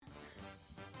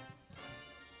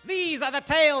These are the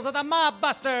tales of the Mob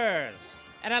Busters,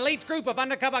 an elite group of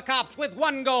undercover cops with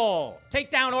one goal: take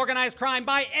down organized crime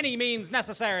by any means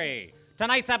necessary.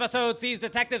 Tonight's episode sees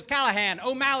detectives Callahan,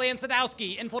 O'Malley, and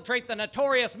Sadowski infiltrate the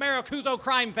notorious Maricuso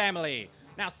crime family.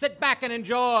 Now sit back and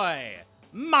enjoy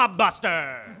Mob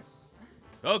Busters.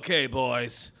 Okay,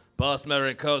 boys. Boss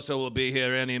Maricuso will be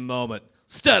here any moment.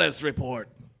 Status report.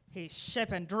 He's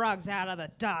shipping drugs out of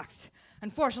the docks.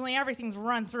 Unfortunately, everything's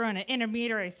run through an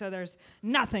intermediary, so there's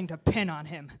nothing to pin on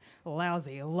him.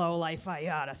 Lousy lowlife I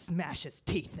ought to smash his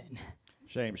teeth in.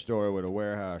 Same story with a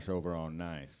warehouse over on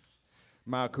 9th.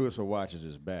 Maricuso watches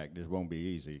his back. This won't be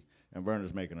easy. And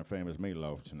Werner's making a famous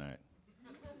meatloaf tonight.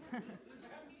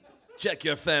 Check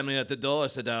your family at the door,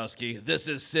 Sadowski. This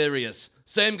is serious.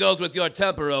 Same goes with your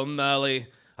temper, O'Malley.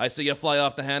 I see you fly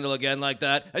off the handle again like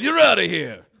that, and you're out of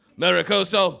here.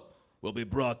 Maricuso will be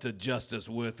brought to justice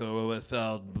with or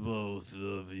without both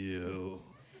of you.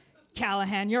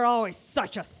 Callahan, you're always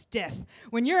such a stiff.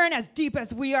 When you're in as deep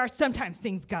as we are, sometimes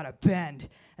things gotta bend.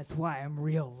 That's why I'm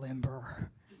real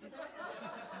limber.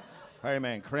 Hey,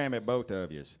 man, cram it, both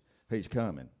of yous. He's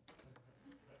coming.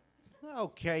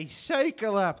 Okay,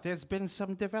 cycle up. There's been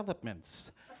some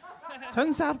developments.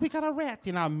 Turns out we got a rat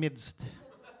in our midst.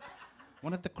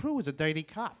 One of the crew is a dirty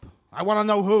cop. I want to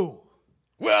know who.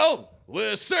 Well,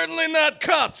 we're certainly not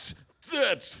cops.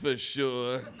 That's for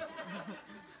sure.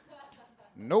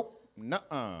 Nope,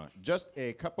 nuh-uh. Just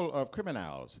a couple of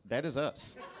criminals. That is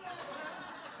us.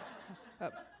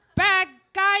 Bad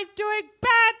guys doing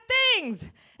bad things,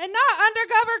 and not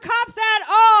undercover cops at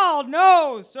all.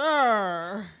 No,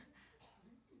 sir.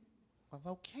 Well,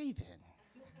 okay then.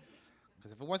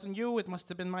 Because if it wasn't you, it must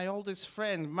have been my oldest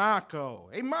friend, Marco.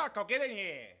 Hey, Marco, get in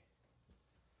here.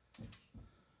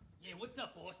 Yeah, what's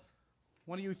up, boss?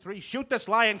 One of you three, shoot this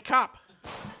lying cop.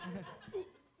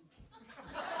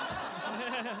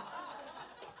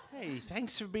 Hey,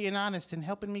 thanks for being honest and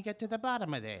helping me get to the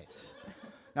bottom of that.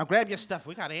 Now grab your stuff.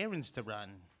 We got errands to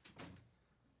run.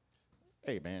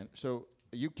 Hey, man, so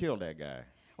you killed that guy.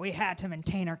 We had to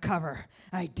maintain our cover.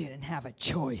 I didn't have a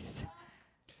choice.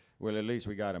 Well, at least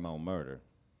we got him on murder.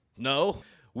 No,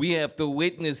 we have to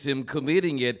witness him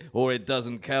committing it or it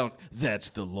doesn't count. That's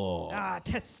the law.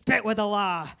 To spit with the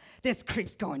law. This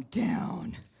creep's going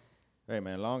down. Hey,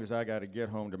 man, as long as I got to get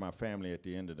home to my family at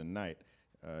the end of the night,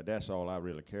 that's all I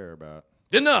really care about.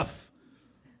 Enough!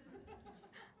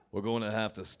 We're going to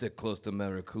have to stick close to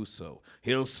Maricuso.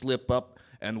 He'll slip up,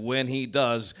 and when he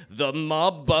does, the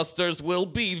Mob Busters will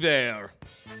be there.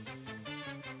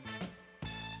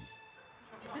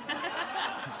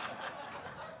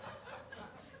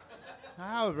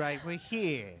 All right, we're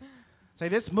here. Say,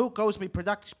 this mook owes me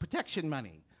protection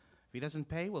money. If he doesn't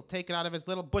pay, we'll take it out of his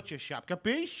little butcher shop.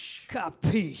 Capiche?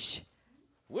 Capiche.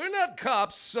 We're not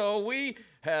cops, so we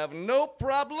have no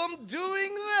problem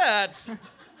doing that.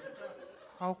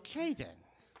 Okay, then.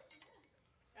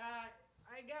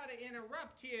 I gotta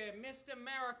interrupt here, Mr.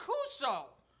 Maricuso.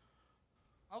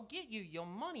 I'll get you your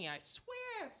money, I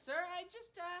swear, sir. I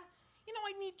just,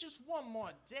 I need just one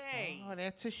more day. Oh,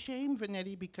 that's a shame,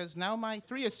 Vanetti, because now my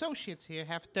 3 associates here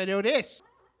have to do this.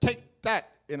 Take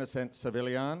that, innocent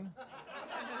civilian.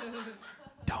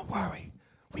 Don't worry.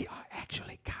 We are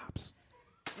actually cops.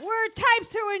 We're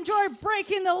types who enjoy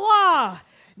breaking the law.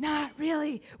 Not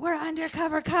really. We're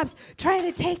undercover cops trying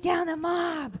to take down the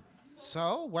mob.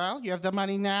 So, well, you have the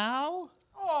money now?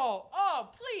 Oh,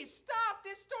 please stop.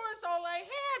 This store is all I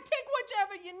had. Take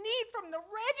whichever you need from the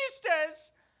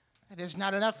registers. There's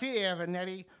not enough here,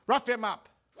 Vanetti. Rough him up.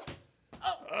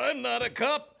 I'm not a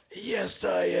cop. Yes,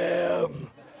 I am.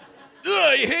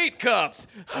 I hate cops.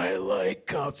 I like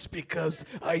cops because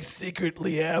I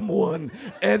secretly am one,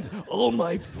 and all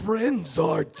my friends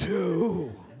are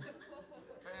too.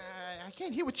 I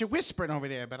can't hear what you're whispering over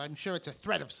there, but I'm sure it's a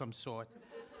threat of some sort.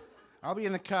 I'll be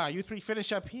in the car. You 3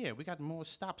 finish up here. We got more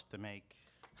stops to make.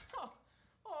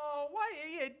 Oh, why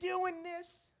are you doing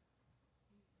this?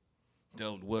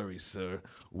 Don't worry, sir.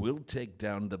 We'll take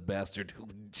down the bastard who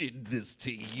did this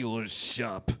to your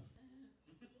shop.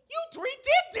 You 3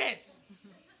 did this!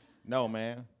 No,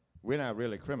 man, we're not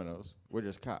really criminals. We're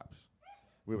just cops.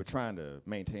 We were trying to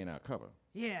maintain our cover.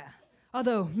 Yeah,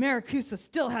 although Maricuso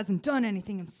still hasn't done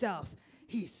anything himself.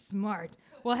 He's smart.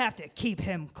 We'll have to keep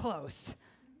him close.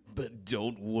 But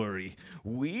don't worry.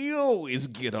 We always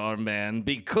get our man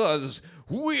because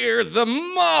we're the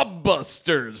Mob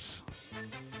Busters.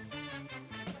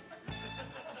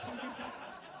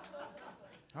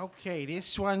 Okay,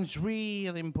 this one's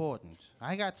real important.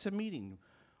 I got some meeting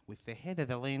with the head of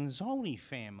the Lanzoni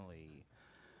family.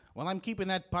 While I'm keeping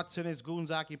that putz and his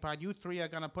goons occupied, you 3 are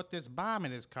gonna put this bomb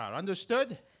in his car.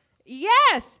 Understood?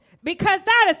 Yes, because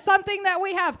that is something that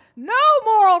we have no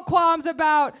moral qualms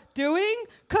about doing,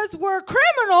 because we're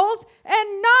criminals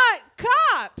and not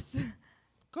cops.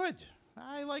 Good.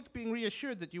 I like being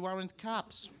reassured that you aren't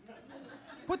cops.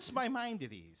 Puts my mind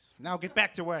at ease. Now get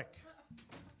back to work.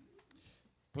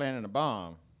 Planning a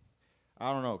bomb.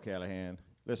 I don't know, Callahan.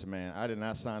 Listen, man, I did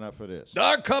not sign up for this.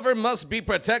 Our cover must be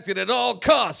protected at all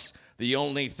costs. The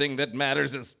only thing that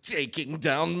matters is taking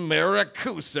down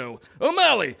Maricuso.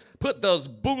 O'Malley, put those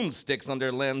boomsticks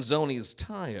under Lanzoni's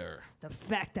tire. The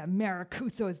fact that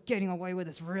Maricuso is getting away with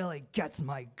this really gets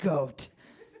my goat.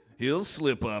 He'll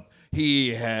slip up.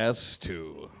 He has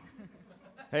to.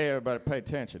 Hey, everybody, pay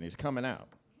attention. He's coming out.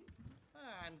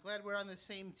 I'm glad we're on the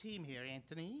same team here,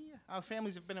 Anthony. Our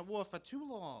families have been at war for too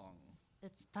long.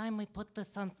 It's time we put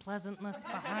this unpleasantness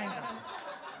behind us.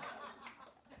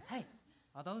 Hey,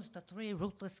 are those the 3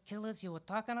 ruthless killers you were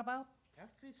talking about?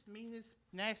 Toughest, meanest,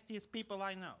 nastiest people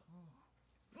I know.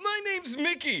 My name's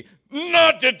Mickey,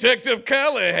 not Detective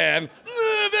Callahan.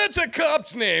 That's a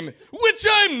cop's name, which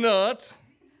I'm not.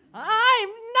 I'm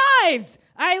Knives.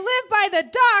 I live by the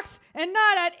docks and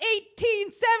not at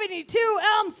 1872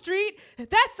 Elm Street.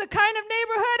 That's the kind of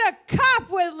neighborhood a cop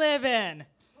would live in.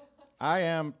 I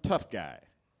am Tough Guy,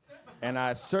 and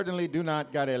I certainly do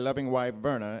not got a loving wife,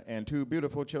 Verna, and 2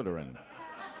 beautiful children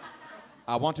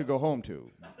I want to go home to.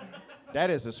 That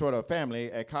is the sort of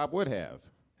family a cop would have.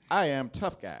 I am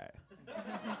Tough Guy.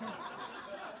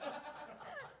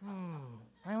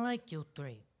 I like you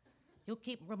 3. You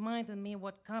keep reminding me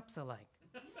what cops are like.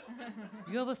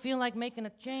 You ever feel like making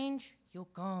a change? You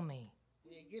call me.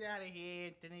 Yeah, get out of here,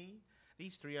 Anthony.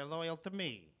 These 3 are loyal to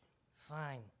me.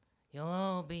 Fine. You'll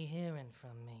all be hearing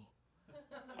from me.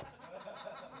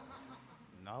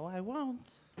 No, I won't.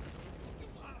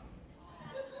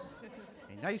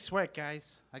 Hey, nice work,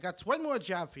 guys. I got one more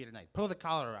job for you tonight. Pull the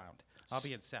collar around. I'll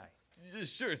be inside.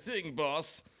 Sure thing,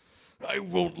 boss. I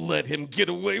won't let him get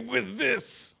away with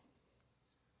this.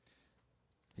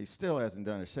 He still hasn't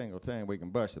done a single thing we can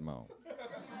bust him on.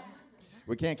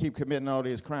 We can't keep committing all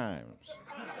these crimes.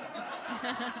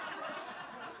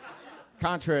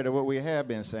 Contrary to what we have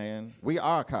been saying, we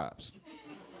are cops.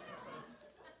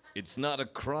 It's not a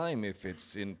crime if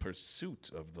it's in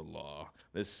pursuit of the law.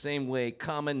 The same way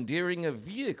commandeering a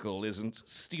vehicle isn't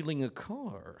stealing a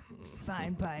car.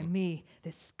 Fine by me.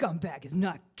 This scumbag is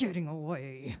not getting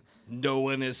away. No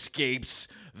one escapes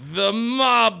the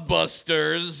mob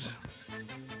busters.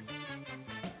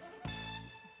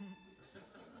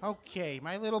 Okay,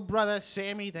 my little brother,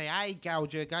 Sammy, the eye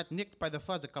gouger, got nicked by the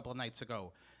fuzz a couple nights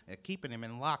ago. They're keeping him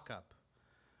in lockup.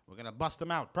 We're gonna bust him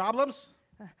out. Problems?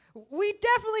 We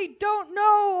definitely don't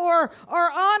know or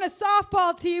are on a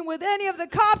softball team with any of the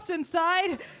cops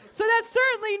inside, so that's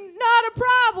certainly not a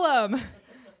problem.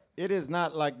 It is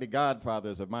not like the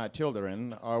godfathers of my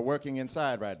children are working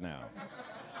inside right now.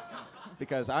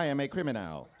 Because I am a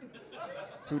criminal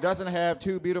who doesn't have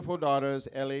 2 beautiful daughters,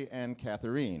 Ellie and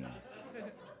Catherine.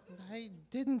 I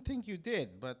didn't think you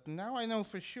did, but now I know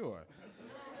for sure.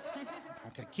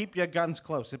 Okay, keep your guns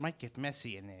close. It might get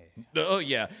messy in there. Oh,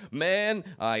 yeah. Man,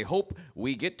 I hope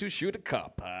we get to shoot a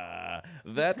cop.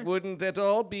 That wouldn't at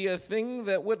all be a thing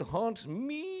that would haunt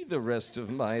me the rest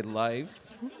of my life.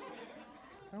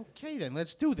 Okay, then,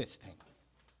 let's do this thing.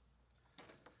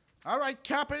 All right,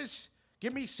 coppers,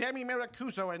 give me Sammy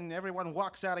Maricuso and everyone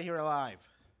walks out of here alive.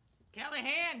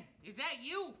 Callahan, is that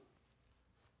you?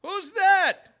 Who's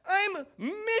that? I'm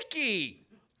Mickey.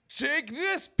 Take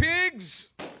this, pigs.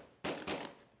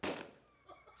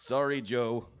 Sorry,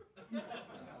 Joe.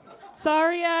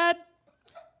 Sorry, Ed.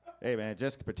 Hey, man,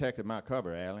 just protected my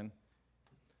cover, Alan.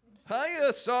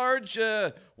 Hiya, Sarge.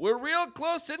 We're real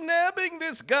close to nabbing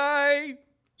this guy.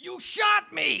 You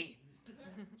shot me!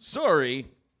 Sorry.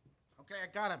 Okay, I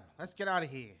got him. Let's get out of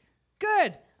here.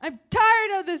 Good. I'm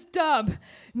tired of this dump.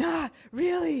 Nah,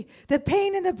 really. The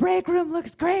paint in the break room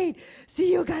looks great.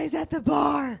 See you guys at the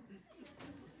bar.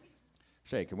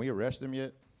 Shay, can we arrest him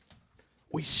yet?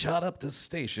 We shot up the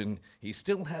station. He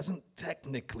still hasn't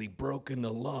technically broken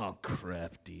the law,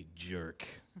 crafty jerk.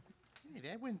 Hey,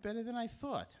 that went better than I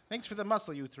thought. Thanks for the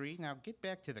muscle, you 3. Now get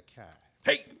back to the car.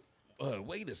 Hey,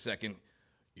 wait a second.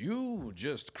 You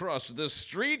just crossed the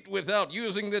street without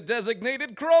using the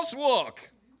designated crosswalk.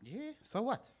 Yeah, so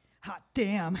what? Hot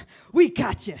damn. We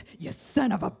got you, you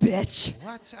son of a bitch.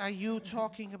 What are you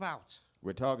talking about?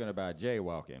 We're talking about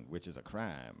jaywalking, which is a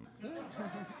crime.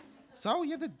 So,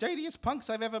 you're the dirtiest punks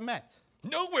I've ever met.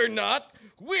 No, we're not.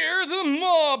 We're the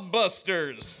mob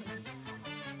busters.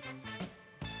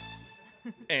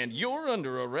 And you're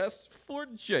under arrest for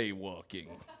jaywalking.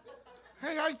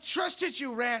 Hey, I trusted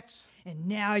you, rats. and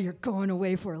now you're going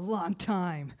away for a long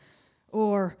time.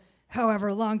 Or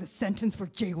however long the sentence for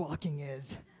jaywalking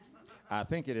is. I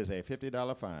think it is a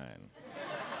 $50 fine.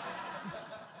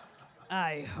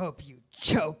 I hope you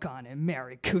choke on it,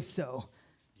 Maricuso.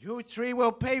 You three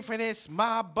will pay for this,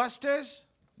 mob busters.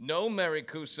 No,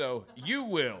 Maricuso, you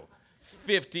will.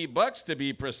 $50 to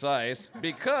be precise,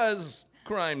 because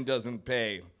crime doesn't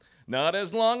pay. Not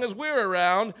as long as we're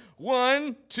around.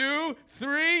 1, 2,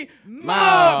 3,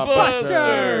 Mob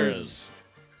Busters!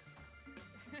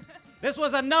 This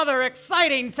was another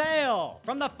exciting tale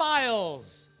from the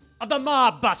files of the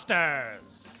Mob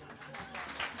Busters.